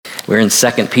We're in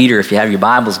 2 Peter. If you have your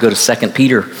Bibles, go to 2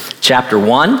 Peter chapter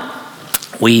 1.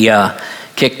 We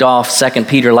kicked off 2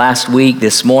 Peter last week.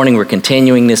 This morning we're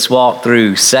continuing this walk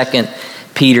through 2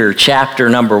 Peter chapter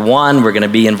number 1. We're going to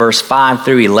be in verse 5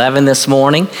 through 11 this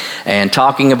morning and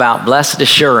talking about blessed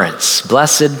assurance.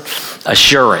 Blessed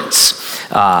assurance.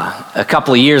 A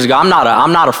couple of years ago, I'm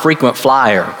not a frequent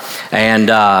flyer, and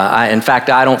in fact,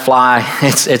 I don't fly.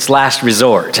 It's last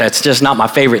resort. It's just not my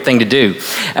favorite thing to do.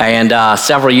 And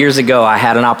several years ago, I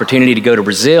had an opportunity to go to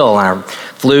Brazil, and I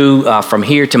flew from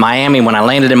here to Miami. When I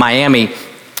landed in Miami,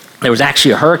 there was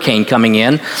actually a hurricane coming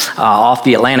in off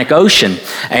the Atlantic Ocean.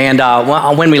 And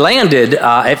when we landed,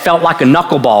 it felt like a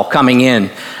knuckleball coming in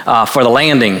for the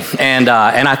landing. And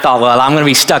I thought, well, I'm going to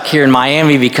be stuck here in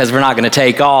Miami because we're not going to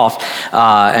take off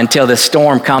until this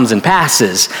storm comes and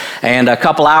passes. And a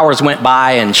couple hours went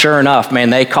by, and sure enough, man,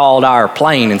 they called our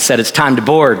plane and said it's time to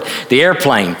board the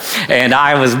airplane. And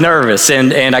I was nervous.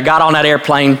 And I got on that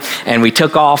airplane, and we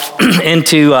took off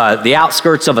into the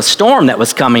outskirts of a storm that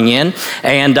was coming in.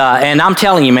 And I'm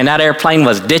telling you, man, that airplane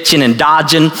was ditching and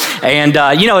dodging. And,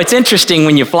 it's interesting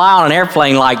when you fly on an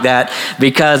airplane like that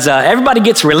because everybody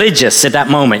gets religious at that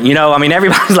moment.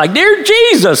 Everybody's like, dear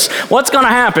Jesus, what's going to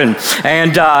happen?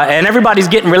 And everybody's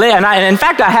getting religious. And in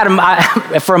fact,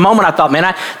 for a moment, I thought,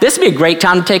 man, this would be a great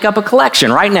time to take up a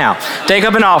collection right now. Take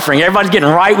up an offering. Everybody's getting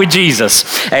right with Jesus.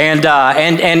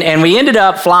 And we ended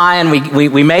up flying.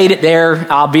 We made it there,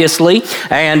 obviously.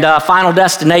 And final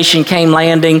destination came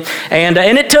landing. And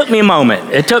it took me a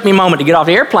moment. It took me a moment to get off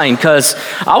the airplane because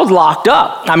I was locked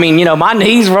up. My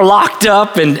knees were locked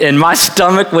up and my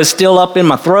stomach was still up in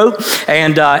my throat.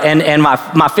 And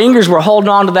my fingers were holding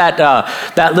on to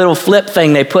that little flip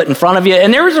thing they put in front of you.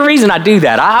 And there was a reason I do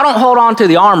that. I don't hold on to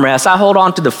the armrest. I hold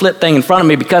on to the flip thing in front of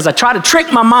me because I try to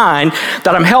trick my mind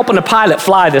that I'm helping the pilot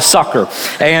fly this sucker.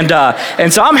 And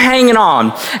so I'm hanging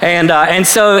on. And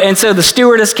so the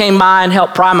stewardess came by and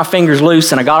helped pry my fingers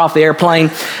loose, and I got off the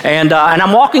airplane. And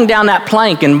I'm walking down that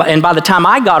plank, and by the time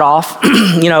I got off,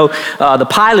 the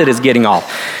pilot is getting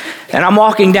off. And I'm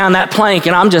walking down that plank,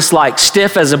 and I'm just like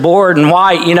stiff as a board and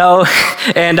white,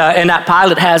 and that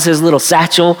pilot has his little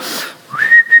satchel.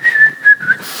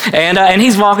 And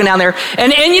he's walking down there.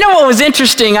 And you know what was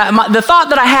interesting? The thought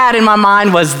that I had in my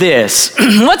mind was this.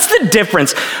 What's the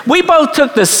difference? We both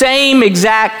took the same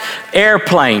exact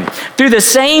airplane. Through the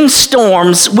same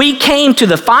storms, we came to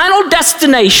the final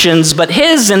destinations, but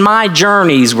his and my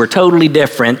journeys were totally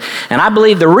different. And I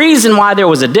believe the reason why there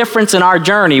was a difference in our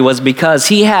journey was because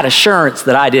he had assurance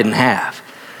that I didn't have.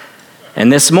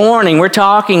 And this morning, we're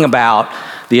talking about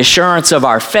the assurance of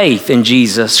our faith in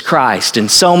Jesus Christ.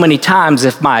 And so many times,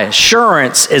 if my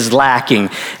assurance is lacking,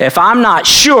 if I'm not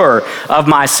sure of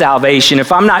my salvation,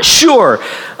 if I'm not sure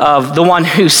of the one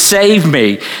who saved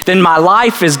me, then my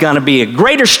life is going to be a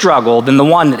greater struggle than the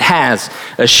one that has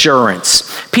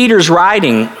assurance. Peter's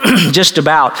writing just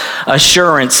about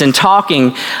assurance and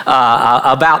talking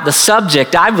about the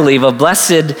subject, I believe, of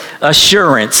blessed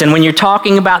assurance. And when you're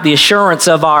talking about the assurance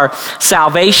of our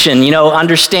salvation,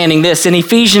 understanding this, in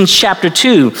Ephesians chapter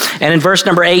 2 and in verse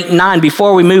number 8 and 9,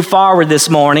 before we move forward this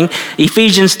morning,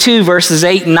 Ephesians 2 verses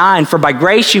 8 and 9, for by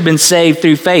grace you've been saved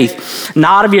through faith,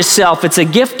 not of yourself. It's a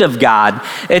gift of God.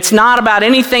 It's not about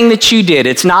anything that you did.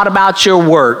 It's not about your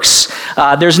works.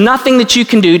 There's nothing that you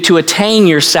can do to attain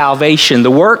your salvation.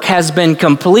 The work has been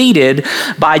completed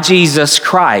by Jesus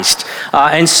Christ.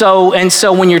 And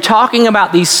so when you're talking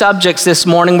about these subjects this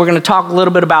morning, we're going to talk a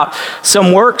little bit about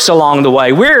some works along the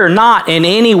way. We're not in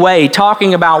any way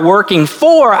talking about working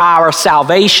for our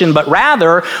salvation, but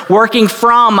rather working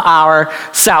from our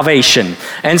salvation.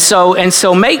 And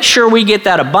so make sure we get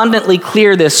that abundantly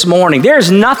clear this morning.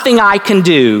 There's nothing I can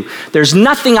do. There's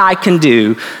nothing I can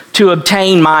do to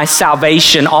obtain my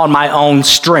salvation on my own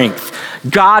strength.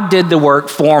 God did the work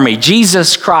for me.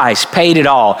 Jesus Christ paid it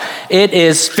all. It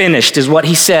is finished, is what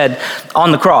he said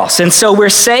on the cross. And so we're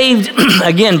saved,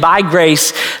 again, by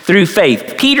grace through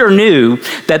faith. Peter knew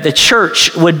that the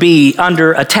church would be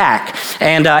under attack.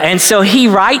 And so he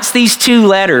writes these two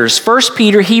letters. First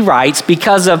Peter, he writes,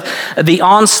 because of the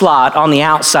onslaught on the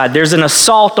outside. There's an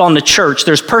assault on the church.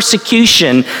 There's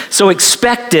persecution. So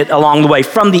expect it along the way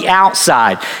from the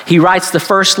outside. He writes the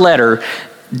first letter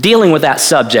dealing with that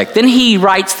subject. Then he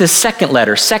writes this second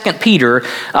letter, 2 Peter,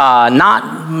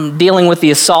 not dealing with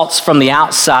the assaults from the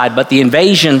outside, but the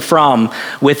invasion from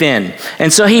within.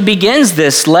 And so he begins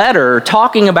this letter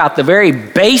talking about the very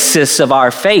basis of our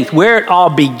faith, where it all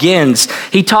begins.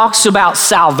 He talks about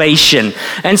salvation.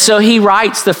 And so he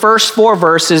writes the first 4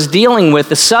 verses dealing with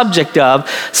the subject of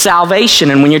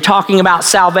salvation. And when you're talking about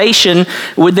salvation,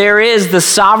 there is the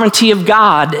sovereignty of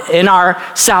God in our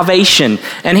salvation.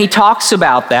 And he talks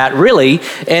about that really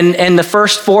in the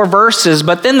first 4 verses,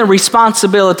 but then the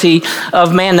responsibility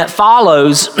of man that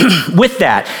follows with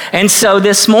that. And so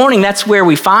this morning, that's where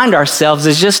we find ourselves,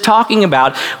 is just talking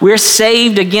about we're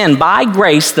saved again by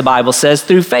grace, the Bible says,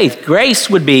 through faith. Grace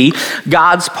would be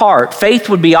God's part. Faith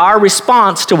would be our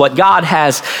response to what God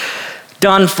has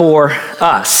done for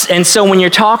us. And so when you're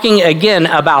talking again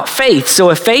about faith, so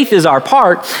if faith is our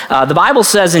part, the Bible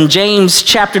says in James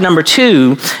chapter number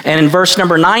 2 and in verse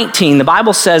number 19, the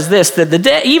Bible says this,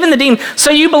 that even the demon, so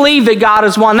you believe that God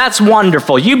is one, that's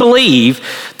wonderful. You believe,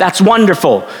 that's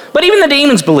wonderful. But even the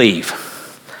demons believe.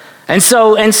 And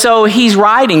so he's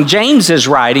writing, James is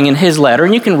writing in his letter,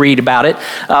 and you can read about it,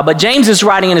 but James is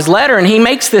writing in his letter, and he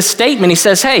makes this statement. He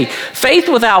says, hey, faith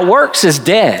without works is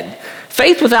dead.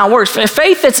 Faith without works,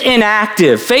 faith that's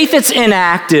inactive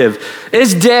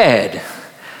is dead.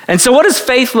 And so what does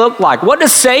faith look like? What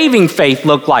does saving faith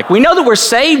look like? We know that we're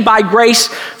saved by grace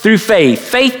through faith.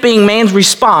 Faith being man's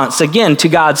response, again, to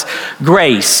God's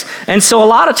grace. And so a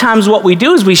lot of times what we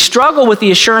do is we struggle with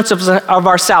the assurance of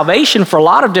our salvation for a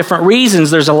lot of different reasons.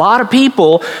 There's a lot of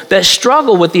people that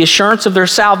struggle with the assurance of their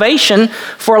salvation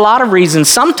for a lot of reasons.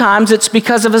 Sometimes it's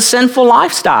because of a sinful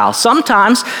lifestyle.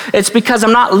 Sometimes it's because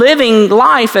I'm not living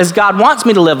life as God wants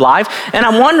me to live life. And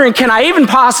I'm wondering, can I even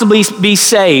possibly be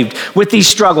saved with these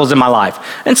struggles in my life?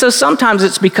 And so sometimes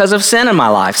it's because of sin in my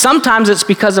life. Sometimes it's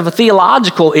because of a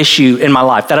theological issue in my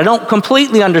life that I don't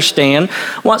completely understand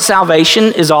what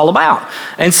salvation is all about.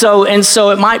 And so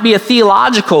it might be a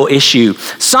theological issue.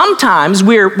 Sometimes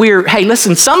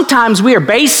sometimes we are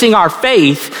basing our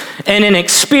faith in an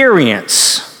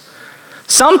experience.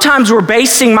 Sometimes we're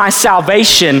basing my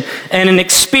salvation in an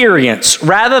experience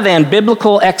rather than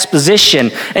biblical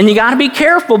exposition. And you got to be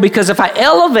careful, because if I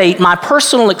elevate my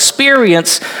personal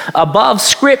experience above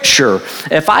Scripture,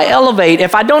 if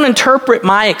I don't interpret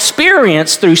my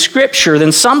experience through Scripture,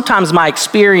 then sometimes my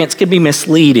experience can be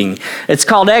misleading. It's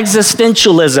called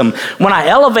existentialism. When I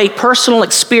elevate personal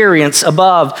experience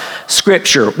above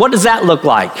Scripture, what does that look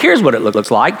like? Here's what it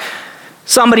looks like.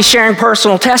 Somebody sharing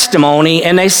personal testimony,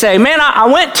 and they say, man, I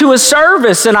went to a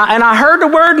service and I heard the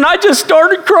word and I just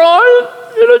started crying.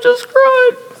 And I just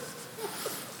cried.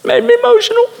 Made me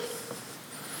emotional.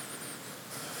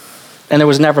 And there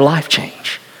was never life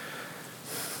change.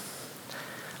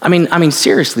 I mean,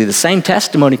 seriously, the same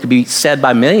testimony could be said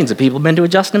by millions of people who've been to a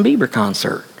Justin Bieber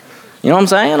concert. You know what I'm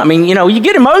saying? I mean, you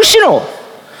get emotional.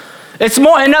 It's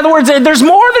more, in other words, there's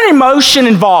more than emotion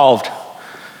involved.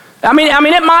 I mean,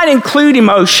 it might include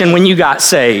emotion when you got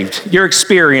saved, your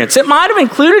experience. It might have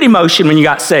included emotion when you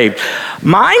got saved.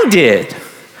 Mine did.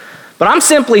 But I'm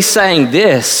simply saying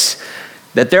this,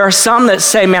 that there are some that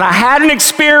say, man, I had an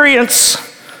experience.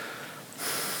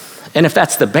 And if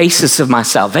that's the basis of my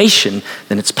salvation,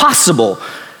 then it's possible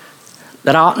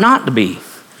that I ought not to be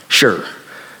sure.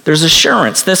 There's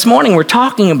assurance. This morning we're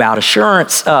talking about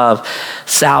assurance of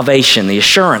salvation, the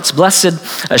assurance,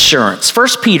 blessed assurance. 2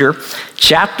 Peter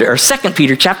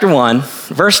chapter 1,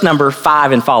 verse number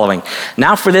 5 and following.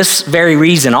 Now for this very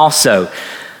reason also,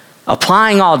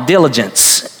 applying all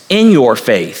diligence in your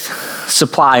faith,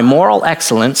 supply moral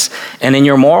excellence, and in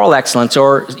your moral excellence,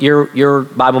 or your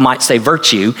Bible might say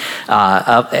virtue,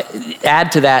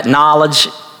 add to that knowledge,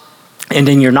 and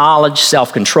in your knowledge,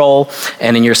 self-control,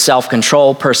 and in your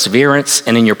self-control, perseverance,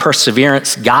 and in your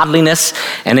perseverance, godliness,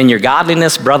 and in your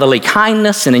godliness, brotherly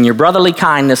kindness, and in your brotherly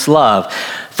kindness, love.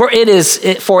 For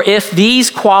if these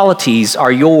qualities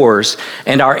are yours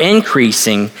and are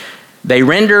increasing, they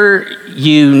render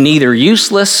you neither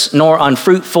useless nor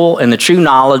unfruitful in the true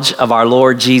knowledge of our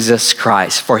Lord Jesus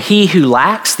Christ. For he who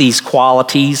lacks these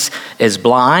qualities is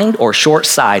blind or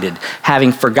short-sighted,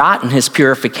 having forgotten his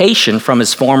purification from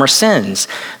his former sins.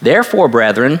 Therefore,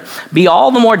 brethren, be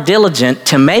all the more diligent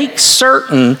to make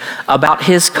certain about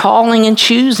his calling and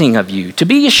choosing of you, to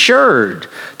be assured,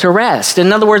 to rest.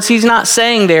 In other words, he's not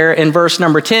saying there in verse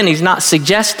number 10, he's not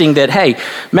suggesting that, hey,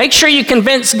 make sure you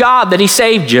convince God that he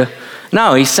saved you.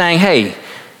 No, he's saying, hey,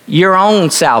 your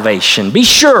own salvation. Be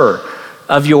sure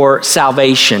of your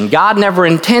salvation. God never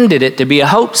intended it to be a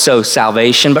hope-so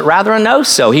salvation, but rather a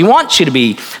know-so. He wants you to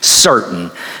be certain.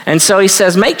 And so he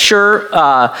says, make sure,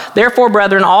 therefore,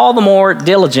 brethren, all the more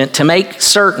diligent to make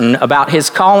certain about his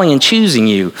calling and choosing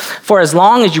you. For as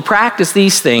long as you practice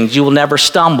these things, you will never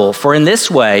stumble. For in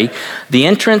this way, the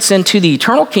entrance into the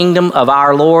eternal kingdom of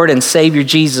our Lord and Savior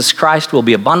Jesus Christ will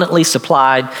be abundantly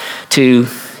supplied to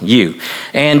you.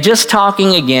 And just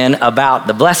talking again about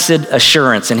the blessed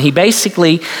assurance. And he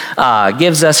basically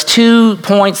gives us 2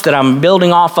 points that I'm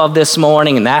building off of this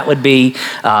morning, and that would be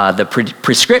the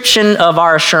prescription of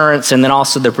our assurance and then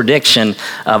also the prediction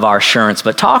of our assurance.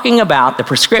 But talking about the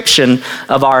prescription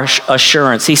of our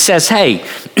assurance, he says, hey,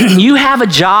 you have a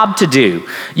job to do.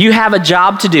 You have a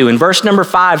job to do. In verse number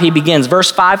 5, he begins,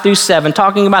 verse 5 through 7,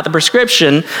 talking about the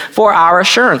prescription for our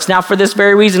assurance. Now, for this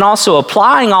very reason also,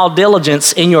 applying all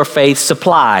diligence in your faith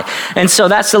supply. And so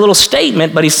that's a little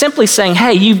statement, but he's simply saying,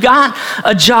 hey, you've got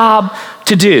a job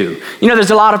to do. You know,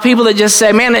 there's a lot of people that just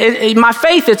say, man, my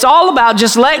faith, it's all about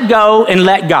just let go and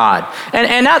let God.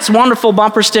 And that's wonderful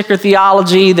bumper sticker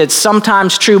theology that's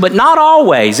sometimes true, but not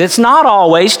always. It's not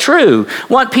always true.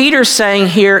 What Peter's saying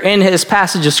here in his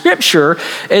passage of scripture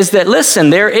is that, listen,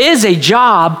 there is a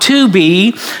job to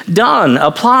be done,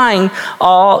 applying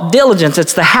all diligence.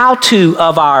 It's the how-to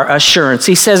of our assurance.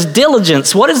 He says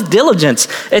diligence. What is diligence?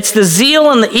 It's the zeal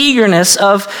and the eagerness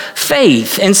of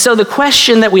faith. And so the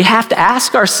question that we have to ask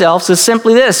ourselves is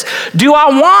simply this: do I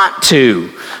want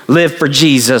to live for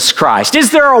Jesus Christ?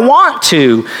 Is there a want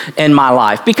to in my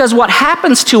life? Because what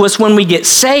happens to us when we get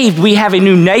saved, we have a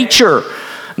new nature.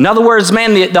 In other words,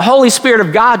 man, the Holy Spirit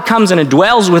of God comes and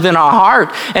dwells within our heart,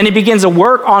 and he begins to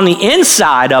work on the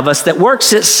inside of us that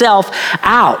works itself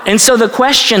out. And so the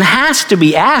question has to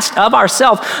be asked of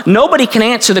ourselves. Nobody can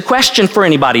answer the question for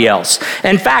anybody else.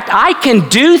 In fact, I can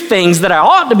do things that I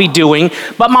ought to be doing,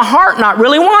 but my heart not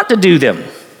really want to do them.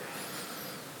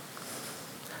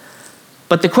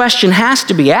 But the question has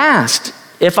to be asked.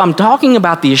 If I'm talking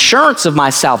about the assurance of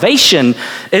my salvation,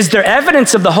 is there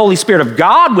evidence of the Holy Spirit of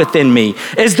God within me?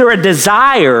 Is there a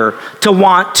desire to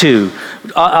want to,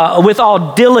 with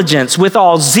all diligence, with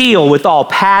all zeal, with all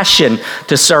passion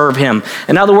to serve him?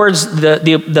 In other words,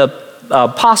 the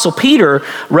Apostle Peter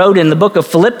wrote in the book of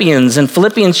Philippians, in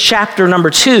Philippians chapter number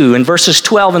 2, in verses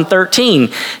 12 and 13,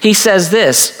 he says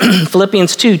this,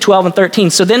 Philippians 2, 12 and 13,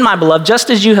 so then, my beloved, just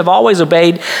as you have always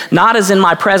obeyed, not as in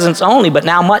my presence only, but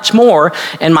now much more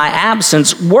in my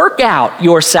absence, work out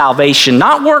your salvation,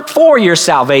 not work for your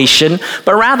salvation,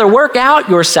 but rather work out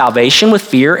your salvation with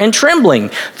fear and trembling.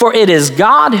 For it is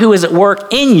God who is at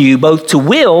work in you, both to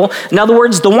will, in other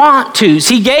words, the want tos.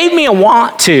 He gave me a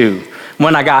want to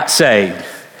when I got saved,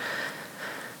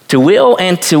 to will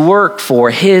and to work for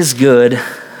his good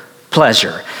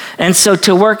pleasure. And so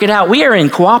to work it out, we are in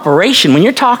cooperation. When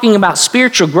you're talking about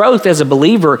spiritual growth as a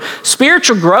believer,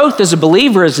 spiritual growth as a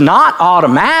believer is not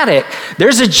automatic.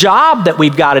 There's a job that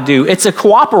we've got to do. It's a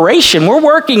cooperation. We're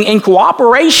working in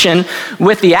cooperation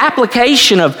with the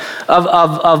application of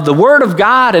the Word of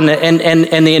God and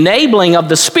the enabling of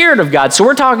the Spirit of God. So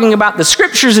we're talking about the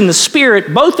Scriptures and the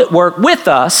Spirit both at work with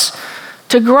us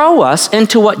to grow us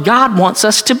into what God wants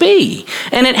us to be.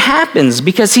 And it happens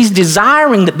because he's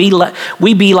desiring that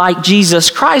we be like Jesus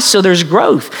Christ, so there's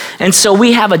growth. And so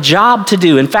we have a job to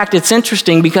do. In fact, it's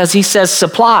interesting because he says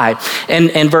supply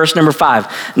in verse number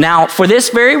 5. Now, for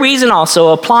this very reason also,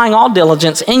 applying all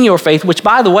diligence in your faith, which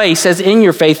by the way, he says in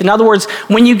your faith. In other words,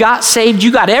 when you got saved,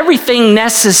 you got everything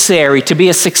necessary to be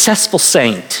a successful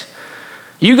saint.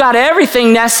 You got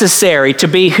everything necessary to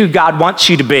be who God wants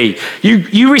you to be.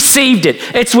 You received it.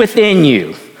 It's within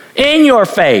you. In your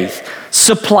faith,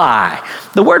 supply.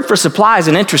 The word for supply is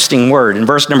an interesting word in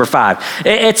verse number 5.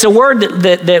 It's a word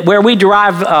that where we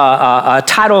derive a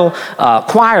title,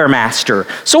 choir master.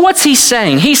 So what's he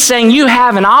saying? He's saying you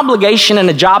have an obligation and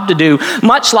a job to do,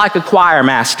 much like a choir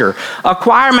master. A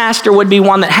choir master would be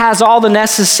one that has all the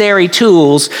necessary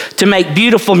tools to make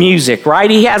beautiful music, right?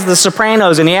 He has the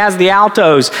sopranos and he has the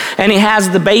altos and he has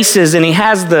the basses and he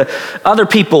has the other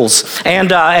peoples and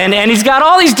he's got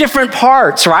all these different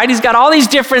parts, right? He's got all these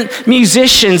different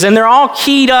musicians and they're all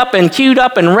keyed up and queued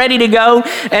up and ready to go.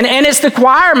 And it's the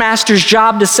choir master's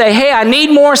job to say, hey, I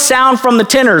need more sound from the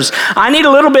tenors. I need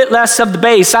a little bit less of the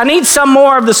bass. I need some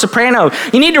more of the soprano.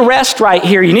 You need to rest right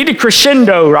here. You need to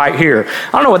crescendo right here.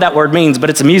 I don't know what that word means, but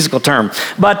it's a musical term.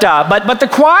 But the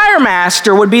choir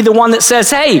master would be the one that says,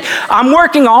 hey, I'm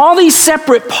working all these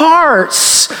separate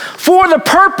parts for the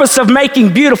purpose of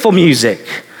making beautiful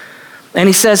music. And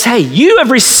he says, hey, you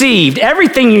have received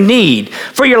everything you need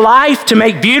for your life to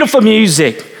make beautiful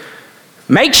music.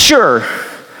 Make sure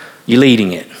you're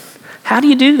leading it. How do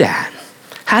you do that?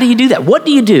 How do you do that? What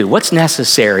do you do? What's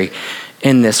necessary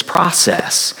in this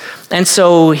process? And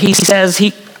so he says,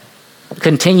 he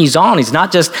continues on. He's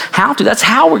not just how to, that's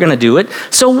how we're going to do it.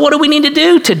 So what do we need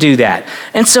to do that?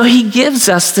 And so he gives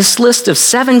us this list of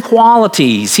 7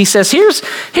 qualities. He says, here's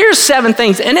 7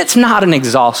 things, and it's not an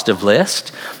exhaustive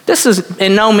list. This is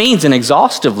in no means an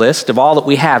exhaustive list of all that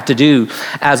we have to do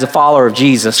as a follower of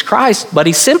Jesus Christ, but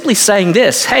he's simply saying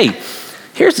this: hey,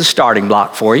 here's the starting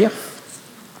block for you.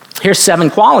 Here's 7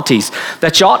 qualities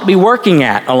that you ought to be working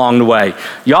at along the way.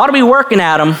 You ought to be working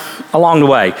at them along the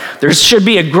way. There should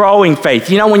be a growing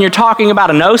faith. You know, when you're talking about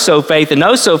a no-so faith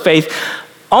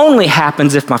only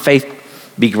happens if my faith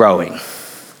be growing.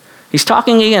 He's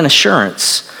talking again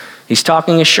assurance. He's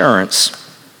talking assurance.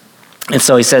 And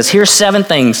so he says, here's 7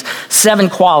 things, 7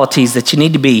 qualities that you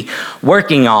need to be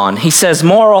working on. He says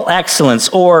moral excellence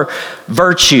or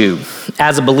virtue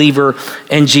as a believer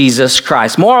in Jesus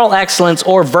Christ. Moral excellence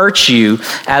or virtue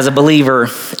as a believer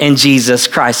in Jesus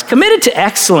Christ. Committed to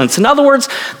excellence. In other words,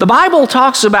 the Bible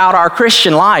talks about our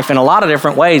Christian life in a lot of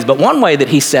different ways, but one way that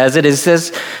he says it is,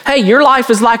 says, hey, your life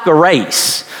is like a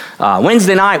race.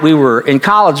 Wednesday night we were in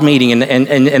college meeting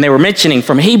and they were mentioning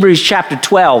from Hebrews chapter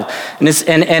 12 and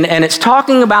it's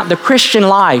talking about the Christian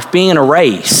life being a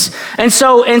race. And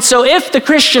so if the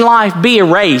Christian life be a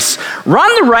race,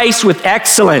 run the race with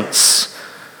excellence.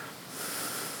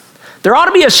 There ought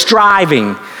to be a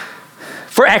striving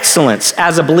for excellence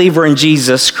as a believer in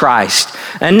Jesus Christ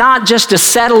and not just a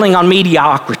settling on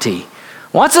mediocrity.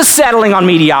 What's a settling on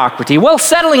mediocrity? Well,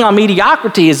 settling on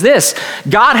mediocrity is this: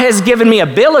 God has given me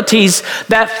abilities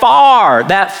that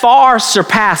far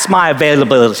surpass my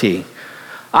availability.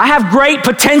 I have great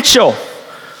potential.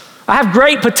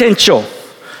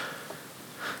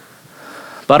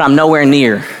 But I'm nowhere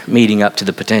near meeting up to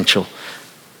the potential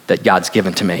that God's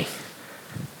given to me.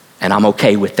 And I'm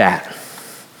okay with that.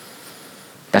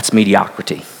 That's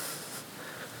mediocrity.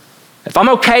 If I'm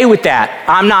okay with that,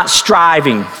 I'm not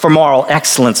striving for moral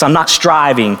excellence. I'm not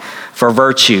striving for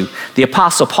virtue. The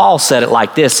Apostle Paul said it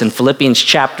like this in Philippians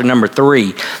chapter number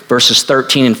 3, verses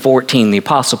 13 and 14. The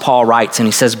Apostle Paul writes, and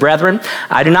he says, "Brethren,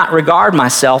 I do not regard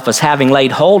myself as having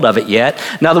laid hold of it yet."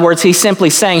 In other words, he's simply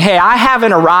saying, hey, I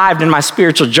haven't arrived in my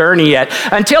spiritual journey yet.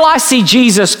 Until I see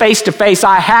Jesus face to face,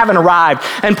 I haven't arrived.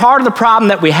 And part of the problem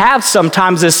that we have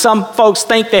sometimes is some folks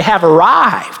think they have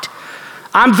arrived.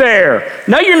 I'm there.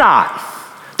 No, you're not.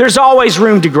 There's always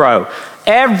room to grow.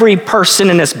 Every person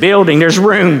in this building, there's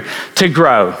room to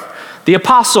grow. The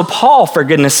Apostle Paul, for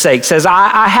goodness sake, says,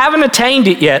 I haven't attained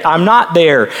it yet. I'm not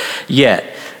there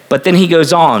yet. But then he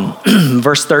goes on,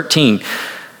 verse 13.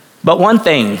 But one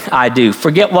thing I do,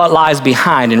 forget what lies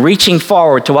behind and reaching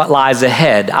forward to what lies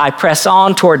ahead. I press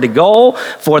on toward the goal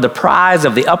for the prize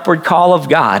of the upward call of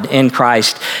God in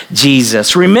Christ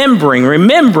Jesus. Remembering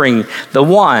the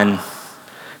one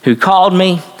who called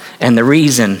me and the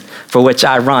reason for which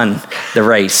I run the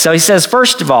race. So he says,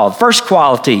 first of all, first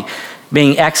quality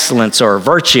being excellence or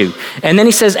virtue. And then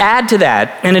he says, add to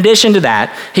that, in addition to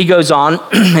that, he goes on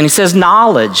and he says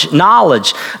knowledge. In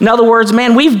other words,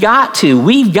 man, we've got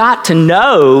to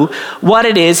know what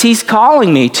it is he's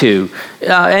calling me to.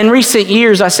 In recent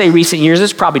years, I say recent years,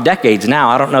 it's probably decades now.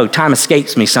 I don't know, time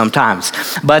escapes me sometimes.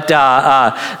 But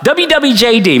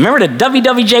WWJD, remember the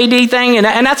WWJD thing?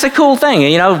 And that's a cool thing.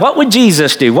 You know, what would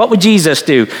Jesus do? What would Jesus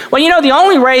do? Well, you know, the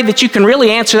only way that you can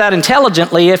really answer that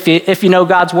intelligently if you know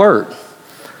God's word.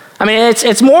 I mean,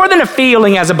 it's more than a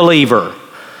feeling as a believer.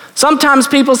 Sometimes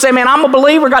people say, man, I'm a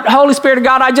believer, got the Holy Spirit of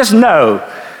God, I just know.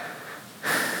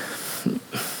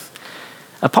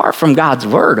 Apart from God's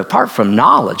word, apart from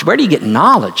knowledge, where do you get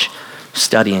knowledge?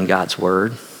 Studying God's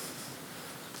word.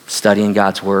 Studying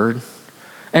God's word.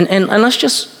 And let's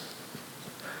just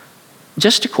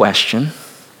a question.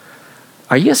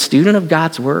 Are you a student of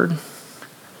God's word?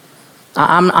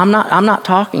 I'm not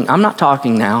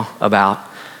talking now about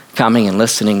coming and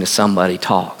listening to somebody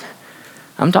talk.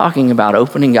 I'm talking about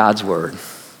opening God's word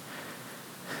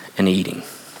and eating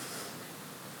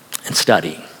and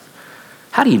studying.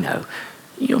 How do you know?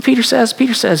 You know, Peter says,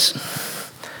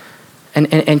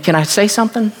 and can I say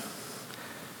something?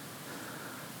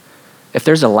 If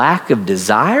there's a lack of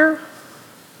desire,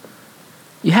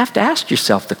 you have to ask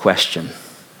yourself the question,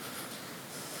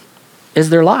 is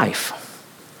there life?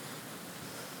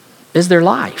 Is there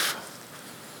life?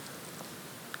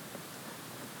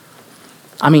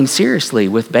 I mean, seriously,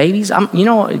 with babies, Bonnie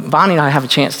and I have a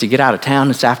chance to get out of town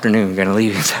this afternoon. We're going to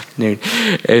leave this afternoon,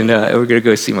 and we're going to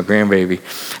go see my grandbaby.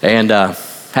 And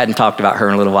hadn't talked about her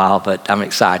in a little while, but I'm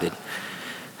excited.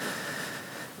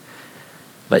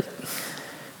 But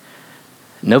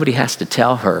nobody has to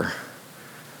tell her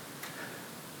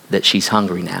that she's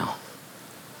hungry now.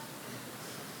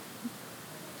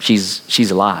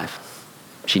 she's alive.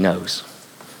 She knows.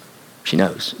 She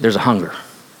knows. There's a hunger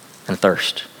and a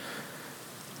thirst.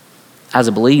 As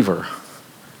a believer,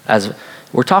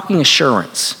 we're talking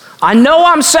assurance. I know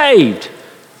I'm saved.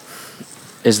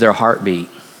 Is their heartbeat?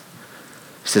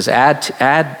 He says,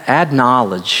 add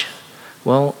knowledge.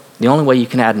 Well, the only way you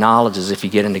can add knowledge is if you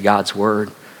get into God's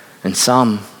word. And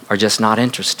some are just not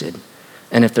interested.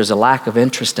 And if there's a lack of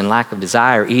interest and lack of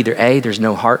desire, either A, there's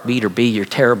no heartbeat, or B, you're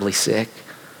terribly sick.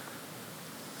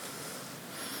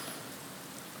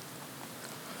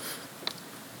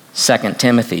 Second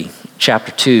Timothy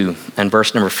chapter 2 and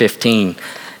verse number 15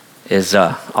 is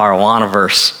our Awana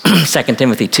verse. 2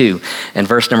 Timothy 2 and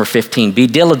verse number 15. Be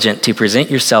diligent to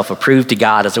present yourself approved to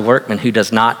God as a workman who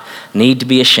does not need to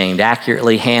be ashamed,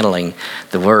 accurately handling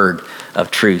the word of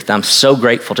truth. I'm so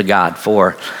grateful to God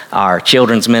for our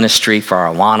children's ministry, for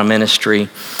our Awana ministry,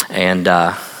 and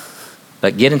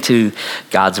but get into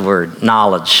God's word.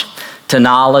 Knowledge. To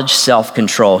knowledge,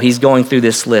 self-control. He's going through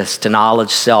this list. To knowledge,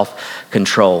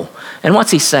 self-control. And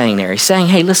what's he saying there? He's saying,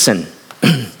 hey, listen,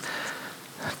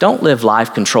 don't live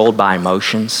life controlled by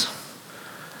emotions.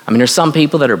 I mean, there's some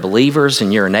people that are believers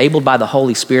and you're enabled by the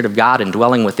Holy Spirit of God and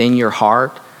dwelling within your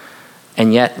heart,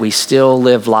 and yet we still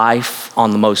live life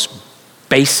on the most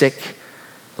basic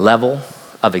level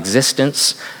of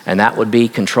existence, and that would be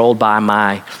controlled by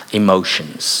my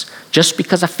emotions, just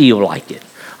because I feel like it.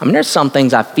 I mean, there's some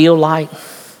things I feel like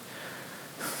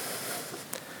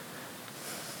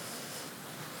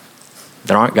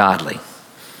that aren't godly.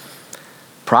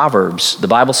 Proverbs, the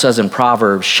Bible says in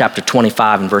Proverbs chapter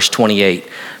 25 and verse 28,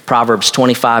 Proverbs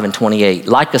 25 and 28,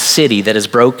 like a city that is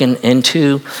broken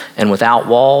into and without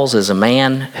walls is a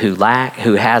man who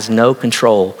has no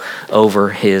control over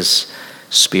his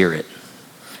spirit.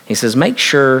 He says, make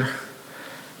sure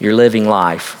you're living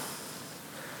life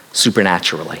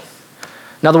supernaturally.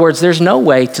 In other words, there's no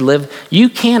way to live. You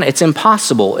can't. It's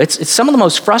impossible. It's some of the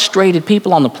most frustrated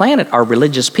people on the planet are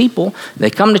religious people. They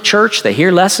come to church. They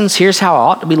hear lessons. Here's how I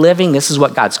ought to be living. This is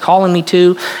what God's calling me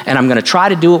to. And I'm going to try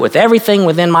to do it with everything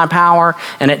within my power.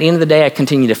 And at the end of the day, I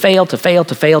continue to fail. And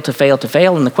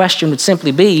the question would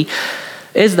simply be,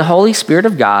 is the Holy Spirit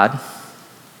of God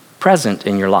present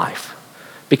in your life?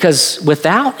 Because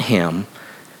without him,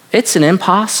 it's an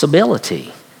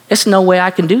impossibility. It's no way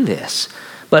I can do this.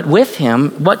 But with him,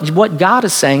 what God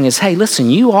is saying is, hey, listen,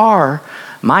 you are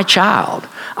my child.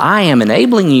 I am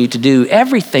enabling you to do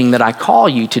everything that I call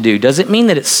you to do. Does it mean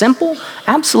that it's simple?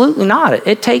 Absolutely not.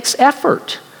 It takes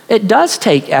effort. It does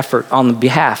take effort on the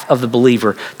behalf of the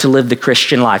believer to live the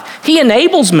Christian life. He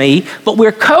enables me, but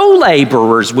we're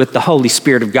co-laborers with the Holy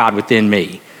Spirit of God within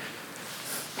me.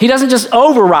 He doesn't just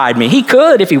override me. He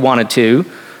could if he wanted to.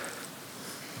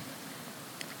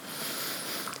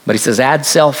 But he says, add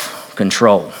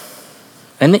self-control.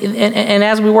 And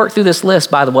as we work through this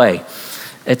list, by the way,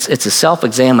 it's a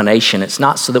self-examination. It's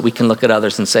not so that we can look at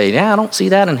others and say, yeah, I don't see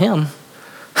that in him.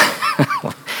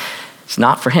 It's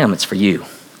not for him, it's for you.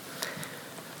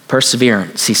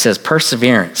 Perseverance. He says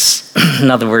perseverance. In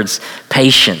other words,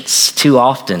 patience. Too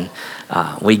often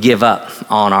we give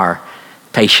up on our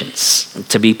patience,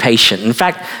 to be patient. In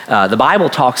fact, the Bible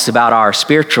talks about our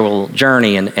spiritual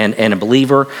journey and a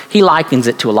believer. He likens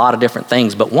it to a lot of different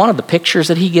things, but one of the pictures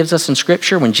that he gives us in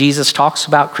Scripture when Jesus talks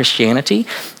about Christianity,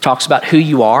 talks about who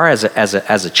you are as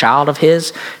a child of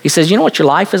his, he says, you know what your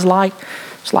life is like?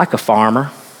 It's like a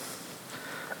farmer.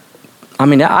 I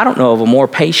mean, I don't know of a more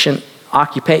patient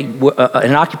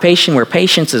an occupation where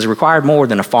patience is required more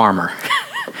than a farmer.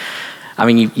 I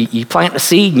mean, you plant the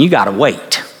seed and you got to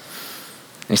wait.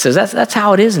 He says that's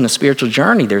how it is in the spiritual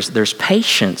journey. There's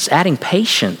patience, adding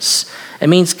patience. It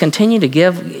means continue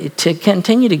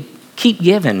to keep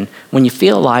giving when you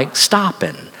feel like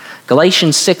stopping.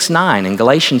 Galatians 6:9. In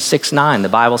Galatians 6:9, the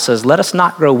Bible says, let us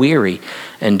not grow weary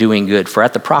in doing good, for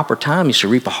at the proper time you shall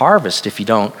reap a harvest if you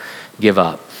don't give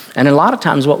up. And a lot of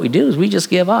times what we do is we just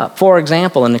give up. For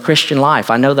example, in the Christian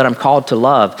life, I know that I'm called to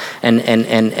love and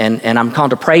I'm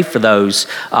called to pray for those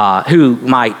who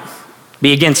might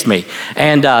be against me,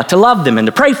 and to love them and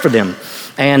to pray for them.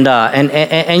 And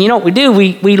you know what we do?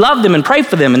 We love them and pray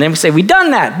for them, and then we say, we've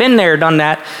done that, been there, done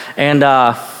that, and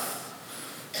now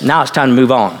it's time to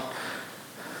move on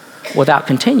without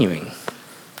continuing.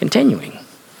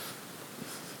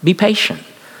 Be patient,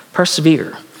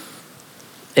 persevere.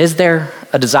 Is there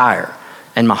a desire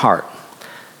in my heart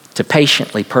to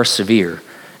patiently persevere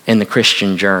in the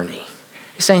Christian journey?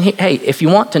 He's saying, hey, if you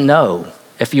want to know,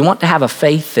 if you want to have a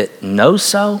faith that knows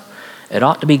so, it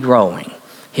ought to be growing.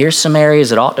 Here's some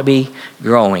areas it ought to be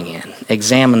growing in.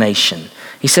 Examination.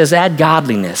 He says, add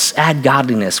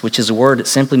godliness, which is a word that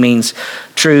simply means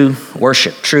true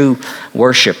worship.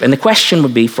 And the question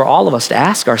would be for all of us to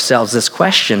ask ourselves this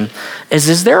question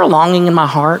is there a longing in my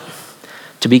heart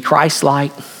to be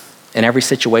Christ-like in every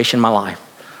situation in my life?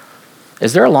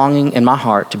 Is there a longing in my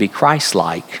heart to be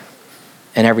Christ-like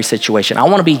in every situation? I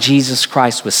want to be Jesus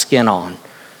Christ with skin on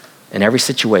in every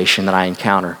situation that I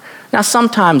encounter. Now,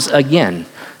 sometimes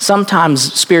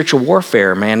spiritual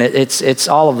warfare, man, it's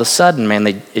all of a sudden, man,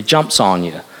 it jumps on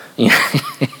you. You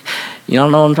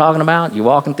don't know what I'm talking about? You're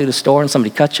walking through the store and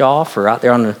somebody cuts you off, or out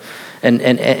there and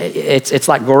it's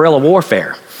like guerrilla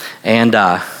warfare. And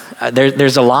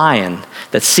there's a lion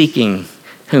that's seeking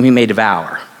whom he may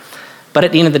devour. But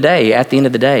at the end of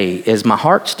the day, is my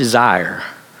heart's desire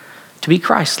to be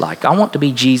Christ-like. I want to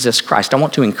be Jesus Christ. I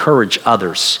want to encourage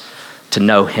others to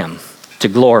know him, to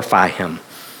glorify him.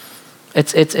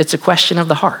 It's a question of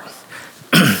the heart.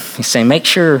 He's saying, make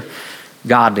sure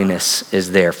godliness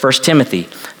is there. 1 Timothy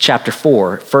chapter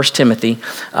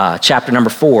number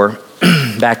 4,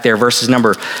 back there, verses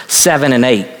number 7 and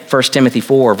 8. 1 Timothy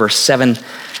 4, verse 7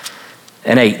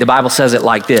 and 8. The Bible says it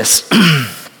like this.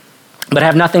 But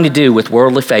have nothing to do with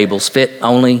worldly fables, fit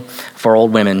only for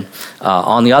old women.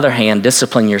 On the other hand,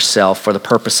 discipline yourself for the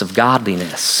purpose of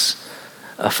godliness.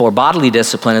 For bodily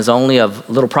discipline is only of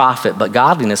little profit, but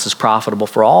godliness is profitable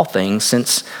for all things,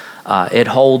 since it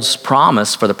holds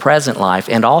promise for the present life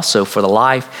and also for the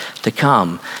life to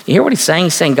come. You hear what he's saying?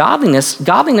 He's saying godliness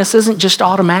isn't just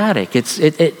automatic.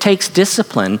 It takes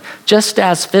discipline, just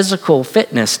as physical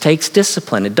fitness takes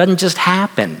discipline. It doesn't just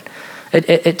happen.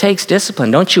 It takes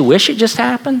discipline. Don't you wish it just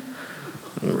happened?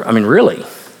 I mean, really.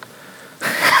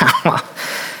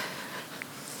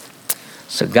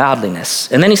 So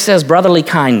godliness. And then he says brotherly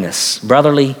kindness.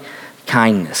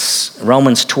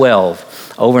 Romans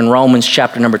 12. Over in Romans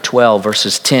chapter number 12,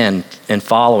 verses 10 and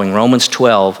following. Romans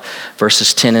 12,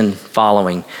 verses 10 and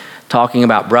following. Talking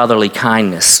about brotherly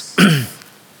kindness.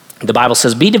 The Bible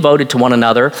says, be devoted to one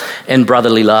another in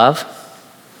brotherly love.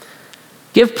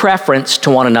 Give preference to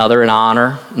one another in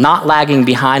honor, not lagging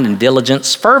behind in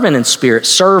diligence, fervent in spirit,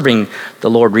 serving the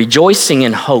Lord, rejoicing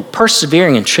in hope,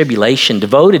 persevering in tribulation,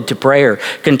 devoted to prayer,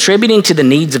 contributing to the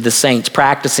needs of the saints,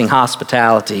 practicing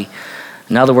hospitality.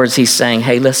 In other words, he's saying,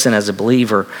 hey, listen, as a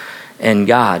believer in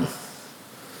God,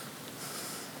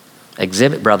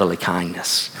 exhibit brotherly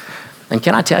kindness. And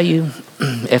can I tell you,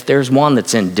 if there's one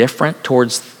that's indifferent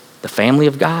towards the family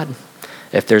of God,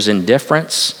 if there's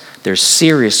indifference, there's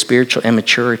serious spiritual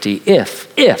immaturity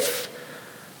if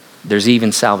there's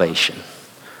even salvation.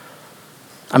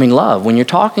 I mean, love, when you're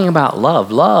talking about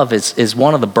love is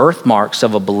one of the birthmarks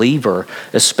of a believer,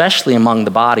 especially among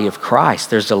the body of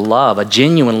Christ. There's a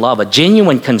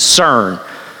genuine concern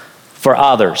for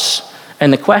others.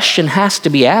 And the question has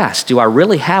to be asked, do I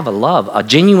really have a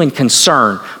genuine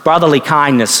concern, brotherly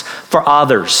kindness for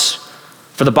others,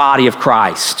 for the body of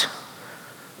Christ?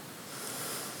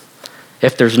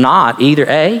 If there's not, either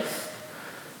A,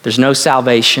 there's no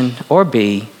salvation, or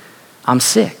B, I'm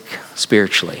sick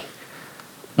spiritually.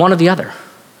 One or the other.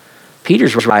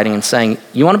 Peter's writing and saying,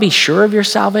 you want to be sure of your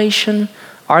salvation?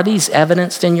 Are these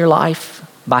evidenced in your life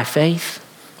by faith?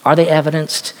 Are they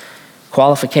evidenced?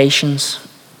 Qualifications?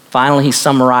 Finally, he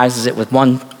summarizes it with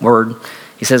one word.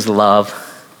 He says love.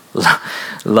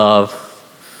 Love.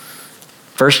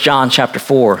 1 John chapter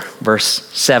 4, verse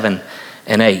 7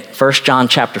 and 8. 1 John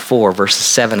chapter 4, verses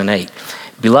 7 and 8.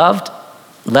 Beloved,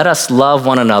 let us love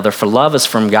one another, for love is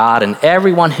from God, and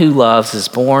everyone who loves is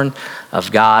born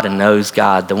of God and knows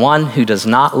God. The one who does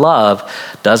not love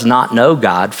does not know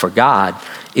God, for God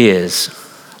is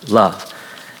love.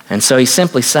 And so he's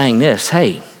simply saying this,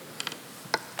 hey,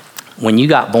 when you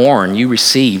got born, you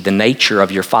received the nature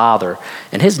of your Father,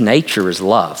 and his nature is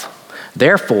love.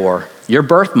 Therefore, your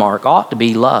birthmark ought to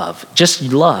be love, just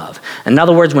love. In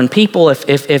other words, when people,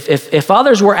 if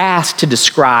others were asked to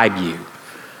describe you,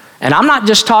 and I'm not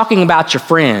just talking about your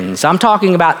friends, I'm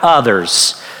talking about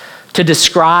others to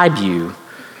describe you,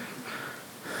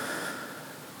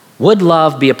 would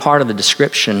love be a part of the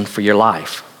description for your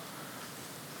life?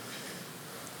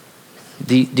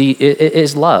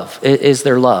 Is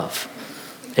there love?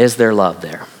 Is there love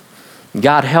there?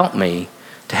 God help me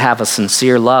to have a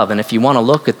sincere love. And if you want to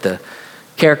look at the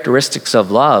characteristics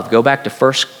of love, go back to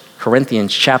 1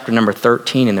 Corinthians chapter number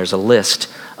 13, and there's a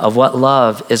list of what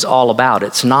love is all about.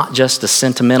 It's not just a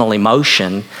sentimental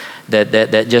emotion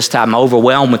that just I'm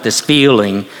overwhelmed with this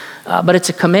feeling, but it's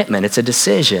a commitment, it's a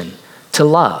decision to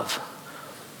love.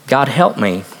 God help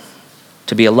me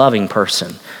to be a loving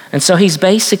person. And so he's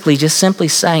basically just simply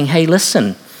saying, hey,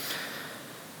 listen,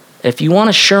 if you want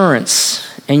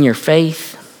assurance in your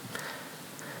faith,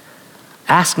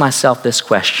 ask myself this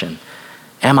question: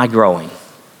 am I growing?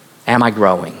 Am I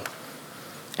growing?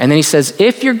 And then he says,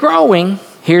 if you're growing,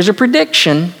 here's a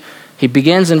prediction. He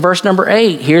begins in verse number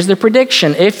 8. Here's the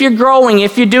prediction. If you're growing,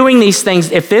 if you're doing these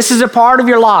things, if this is a part of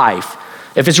your life,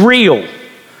 if it's real,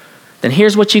 then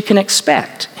here's what you can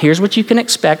expect. Here's what you can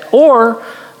expect or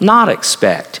not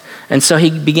expect. And so he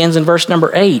begins in verse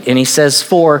number 8, and he says,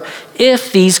 for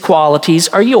if these qualities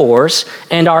are yours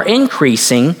and are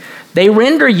increasing, they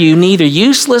render you neither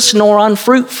useless nor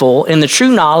unfruitful in the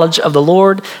true knowledge of the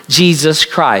Lord Jesus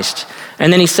Christ.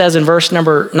 And then he says in verse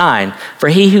number 9, for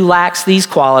he who lacks these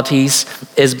qualities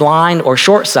is blind or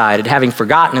short-sighted, having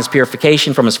forgotten his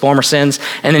purification from his former sins.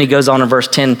 And then he goes on in verse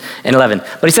 10 and 11.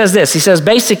 But he says this, he says,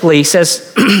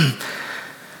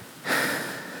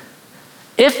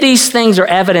 if these things are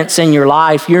evidence in your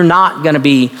life, you're not going to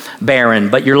be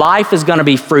barren, but your life is going to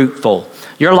be fruitful.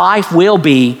 Your life will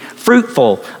be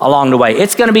fruitful along the way.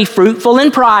 It's going to be fruitful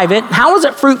in private. How is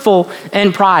it fruitful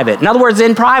in private? In other words,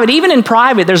 in private, even in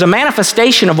private, there's a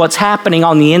manifestation of what's happening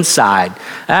on the inside.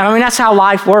 I mean, that's how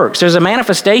life works. There's a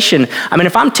manifestation. I mean,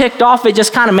 if I'm ticked off, it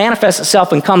just kind of manifests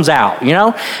itself and comes out, you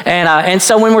know? And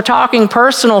so when we're talking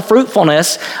personal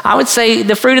fruitfulness, I would say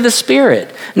the fruit of the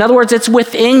Spirit. In other words, it's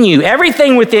within you,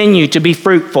 everything within you to be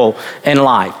fruitful in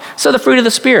life. So the fruit of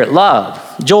the Spirit: love,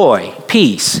 joy,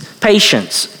 peace,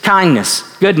 patience, kindness,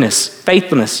 goodness,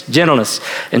 faithfulness, gentleness,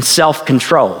 and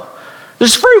self-control.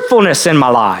 There's fruitfulness in my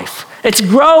life. It's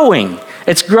growing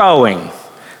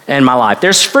in my life.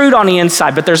 There's fruit on the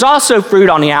inside, but there's also fruit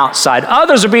on the outside.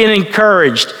 Others are being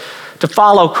encouraged to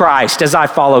follow Christ as I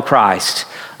follow Christ.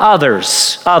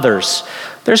 Others.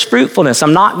 There's fruitfulness.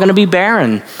 I'm not going to be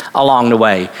barren along the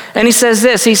way. And he says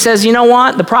this, he says, you know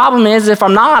what? The problem is if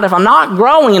I'm not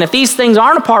growing, and if these things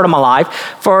aren't a part of my life,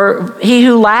 for he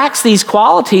who lacks these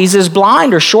qualities is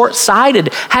blind or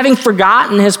short-sighted, having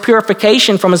forgotten his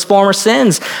purification from his former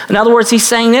sins. In other words, he's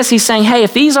saying this, he's saying, hey,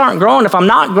 if these aren't growing, if I'm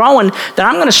not growing, then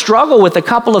I'm going to struggle with a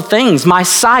couple of things. My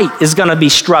sight is going to be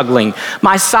struggling.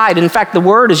 My sight, in fact, the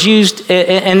word is used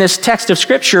in this text of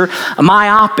Scripture,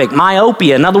 myopic,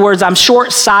 myopia. In other words, I'm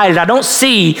short-sighted. I don't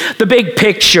see the big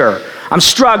picture. I'm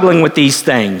struggling with these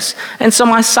things. And so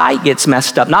my sight gets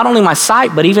messed up. Not only my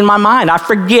sight, but even my mind. I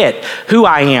forget who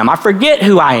I am.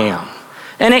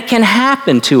 And it can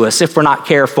happen to us if we're not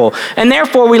careful. And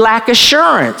therefore we lack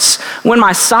assurance. When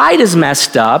my sight is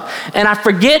messed up and I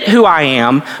forget who I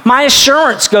am, my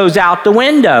assurance goes out the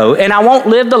window and I won't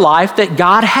live the life that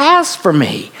God has for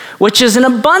me, which is an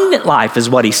abundant life, is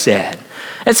what he said.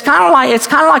 It's kind of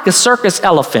like a circus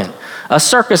elephant. A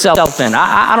circus elephant.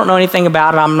 I don't know anything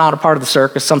about it. I'm not a part of the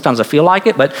circus. Sometimes I feel like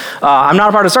it, but I'm not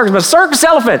a part of the circus. But a circus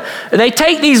elephant, they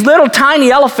take these little tiny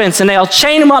elephants and they'll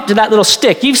chain them up to that little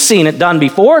stick. You've seen it done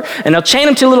before. And they'll chain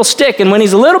him to a little stick. And when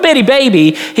he's a little bitty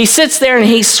baby, he sits there and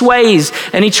he sways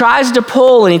and he tries to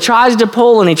pull and he tries to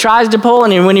pull and he tries to pull.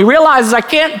 And when he realizes I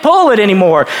can't pull it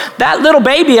anymore, that little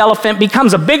baby elephant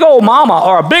becomes a big old mama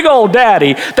or a big old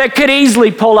daddy that could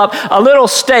easily pull up a little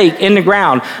stake in the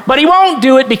ground. But he won't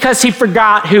do it because he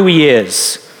forgot who he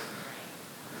is.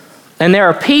 And there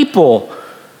are people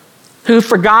who've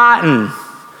forgotten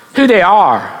who they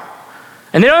are,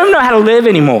 and they don't even know how to live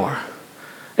anymore.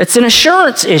 It's an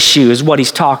assurance issue is what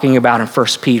he's talking about in 1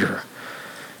 Peter.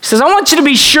 He says, I want you to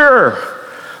be sure.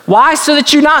 Why? So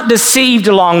that you're not deceived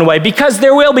along the way, because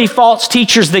there will be false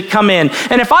teachers that come in.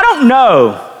 And if I don't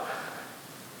know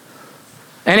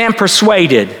and am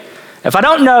persuaded, if I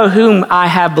don't know whom I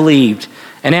have believed,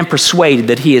 and am persuaded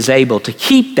that he is able to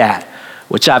keep that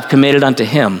which I've committed unto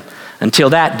him until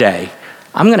that day,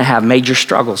 I'm going to have major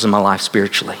struggles in my life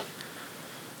spiritually.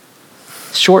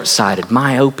 Short-sighted,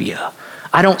 myopia.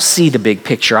 I don't see the big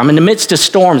picture. I'm in the midst of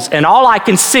storms, and all I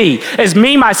can see is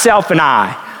me, myself, and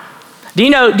I. Do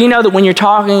you know that when you're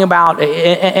talking about,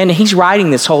 and he's writing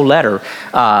this whole letter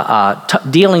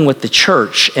dealing with the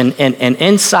church and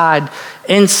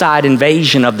inside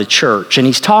invasion of the church. And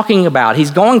he's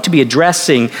going to be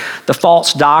addressing the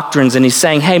false doctrines, and he's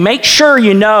saying, hey, make sure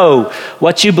you know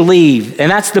what you believe.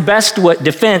 And that's the best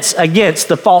defense against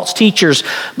the false teachers.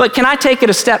 But can I take it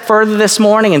a step further this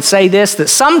morning and say this, that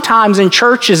sometimes in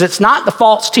churches, it's not the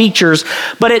false teachers,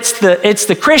 but it's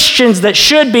the Christians that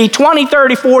should be 20,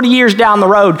 30, 40 years down the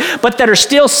road, but that are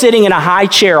still sitting in a high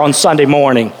chair on Sunday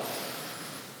morning,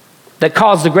 that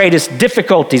cause the greatest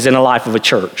difficulties in the life of a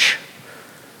church.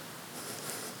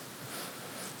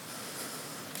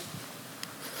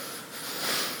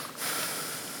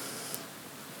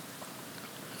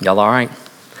 Y'all all right?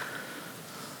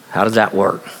 How does that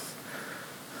work?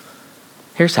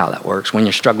 Here's how that works when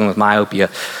you're struggling with myopia.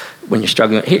 when you're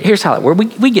struggling. Here's how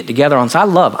we get together on. So I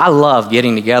love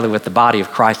getting together with the body of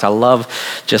Christ. I love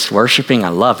just worshiping. I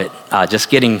love it. Just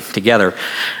getting together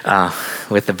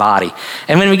with the body.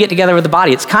 And when we get together with the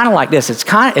body, it's kind of like this. It's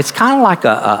kind of like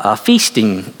a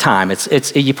feasting time.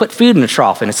 It's you put food in a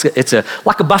trough, and it's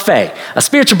like a buffet, a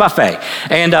spiritual buffet.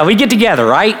 And we get together,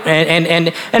 right?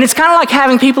 And it's kind of like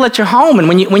having people at your home. And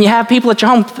when you have people at your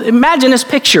home, imagine this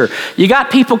picture. You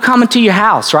got people coming to your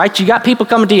house, right? You got people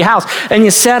coming to your house, and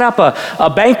you set up a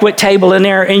banquet table in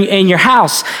there in your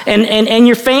house, and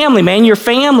your family, man, your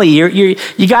family.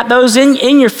 You got those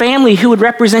in your family who would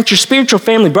represent your spiritual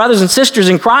family, brothers and sisters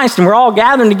in Christ, and we're all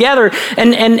gathering together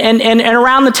and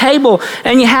around the table,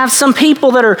 and you have some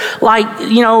people that are like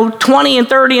 20 and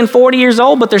 30 and 40 years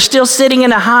old, but they're still sitting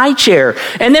in a high chair.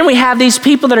 And then we have these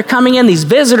people that are coming in, these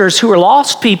visitors who are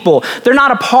lost people. They're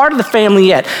not a part of the family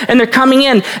yet, and they're coming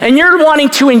in, and you're wanting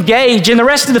to engage, and the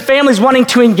rest of the family's wanting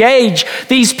to engage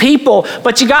these people,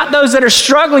 but you got those that are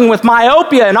struggling with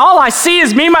myopia, and all I see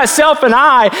is me, myself, and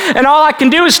I, and all I can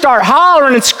do is start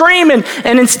hollering and screaming,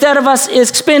 and instead of us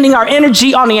expending our energy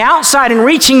on the outside and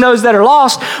reaching those that are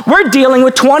lost, we're dealing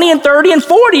with 20 and 30 and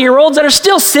 40-year-olds that are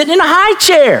still sitting in a high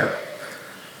chair.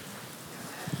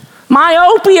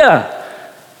 Myopia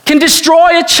can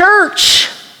destroy a church.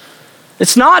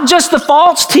 It's not just the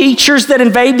false teachers that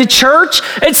invade the church.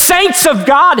 It's saints of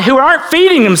God who aren't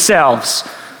feeding themselves.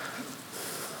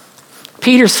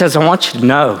 Peter says, I want you to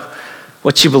know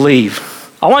what you believe.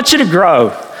 I want you to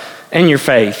grow in your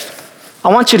faith.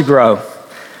 I want you to grow.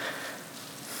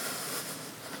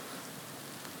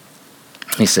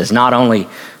 He says, not only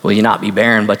will you not be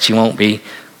barren, but you won't be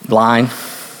blind.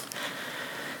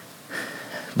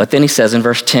 But then he says in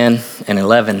verse 10 and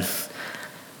 11,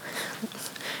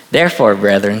 therefore,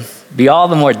 brethren, be all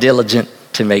the more diligent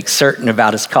to make certain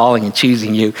about his calling and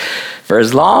choosing you. For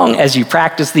as long as you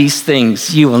practice these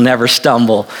things, you will never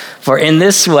stumble. For in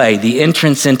this way, the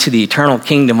entrance into the eternal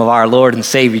kingdom of our Lord and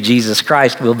Savior Jesus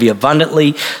Christ will be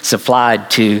abundantly supplied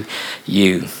to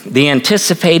you. The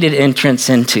anticipated entrance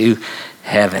into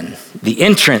heaven. The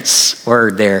entrance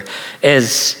word there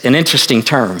is an interesting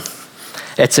term.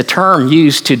 It's a term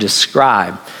used to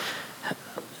describe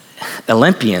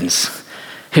Olympians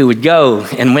who would go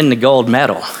and win the gold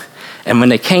medal. And when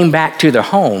they came back to their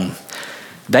home,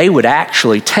 they would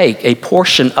actually take a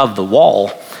portion of the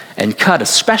wall and cut a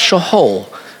special hole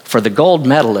for the gold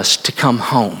medalist to come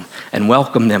home and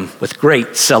welcome them with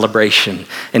great celebration.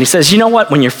 And he says, you know what?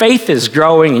 When your faith is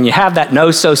growing and you have that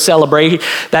no-so celebration,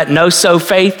 that no-so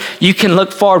faith, you can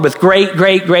look forward with great,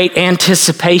 great, great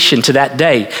anticipation to that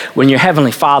day when your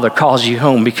Heavenly Father calls you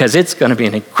home, because it's going to be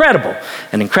an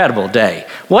incredible day.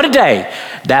 What a day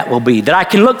that will be, that I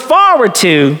can look forward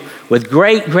to with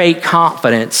great, great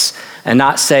confidence and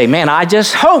not say, man, I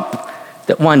just hope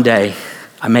that one day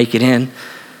I make it in.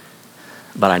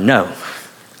 But I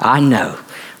know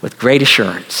with great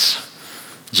assurance,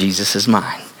 Jesus is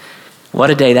mine. What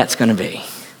a day that's going to be.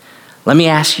 Let me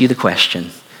ask you the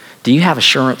question. Do you have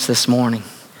assurance this morning?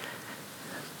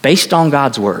 Based on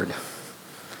God's word.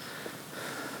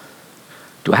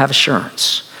 Do I have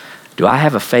assurance? Do I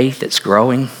have a faith that's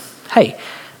growing? Hey,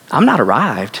 I'm not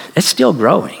arrived. It's still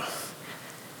growing.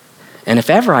 And if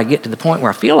ever I get to the point where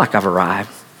I feel like I've arrived,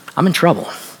 I'm in trouble.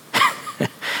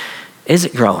 Is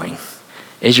it growing?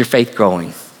 Is your faith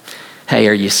growing? Hey,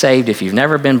 are you saved? If you've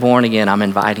never been born again, I'm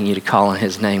inviting you to call on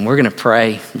his name. We're going to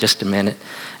pray in just a minute.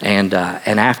 And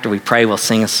after we pray, we'll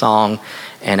sing a song.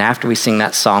 And after we sing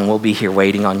that song, we'll be here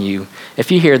waiting on you.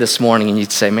 If you're here this morning and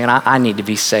you'd say, man, I need to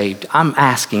be saved, I'm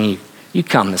asking you, you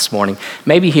come this morning.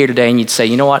 Maybe here today and you'd say,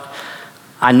 you know what?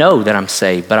 I know that I'm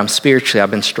saved, but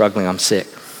I've been struggling, I'm sick.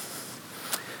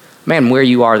 Man, where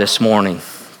you are this morning,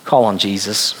 call on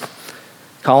Jesus.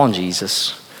 Call on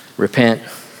Jesus. Repent.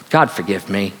 God, forgive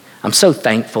me. I'm so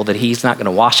thankful that he's not going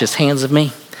to wash his hands of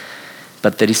me,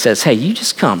 but that he says, hey, you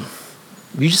just come.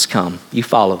 You just come. You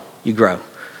follow. You grow.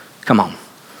 Come on.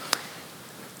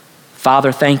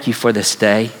 Father, thank you for this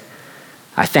day.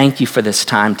 I thank you for this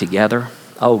time together.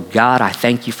 Oh, God, I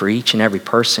thank you for each and every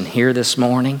person here this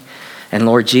morning. And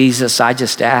Lord Jesus, I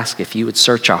just ask if you would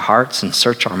search our hearts and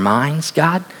search our minds,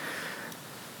 God.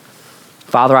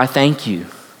 Father, I thank you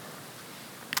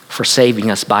for saving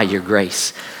us by your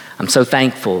grace. I'm so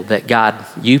thankful that, God,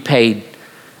 you paid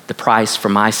the price for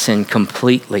my sin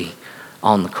completely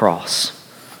on the cross.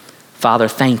 Father,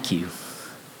 thank you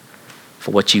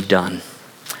for what you've done.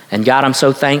 And God, I'm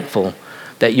so thankful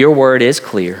that your word is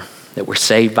clear, that we're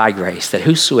saved by grace, that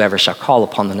whosoever shall call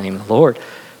upon the name of the Lord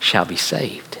shall be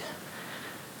saved.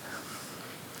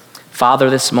 Father,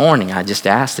 this morning, I just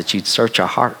ask that you'd search our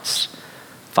hearts,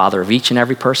 Father, of each and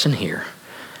every person here.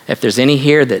 If there's any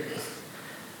here that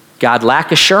God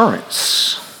lack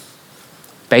assurance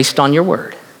based on your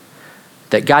word,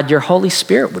 that God, your Holy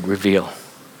Spirit would reveal.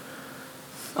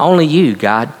 Only you,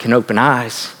 God, can open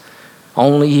eyes.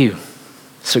 Only you.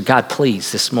 So God,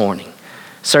 please, this morning,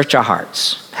 search our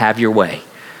hearts. Have your way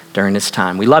during this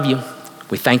time. We love you.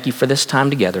 We thank you for this time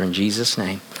together. In Jesus'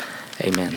 name, amen.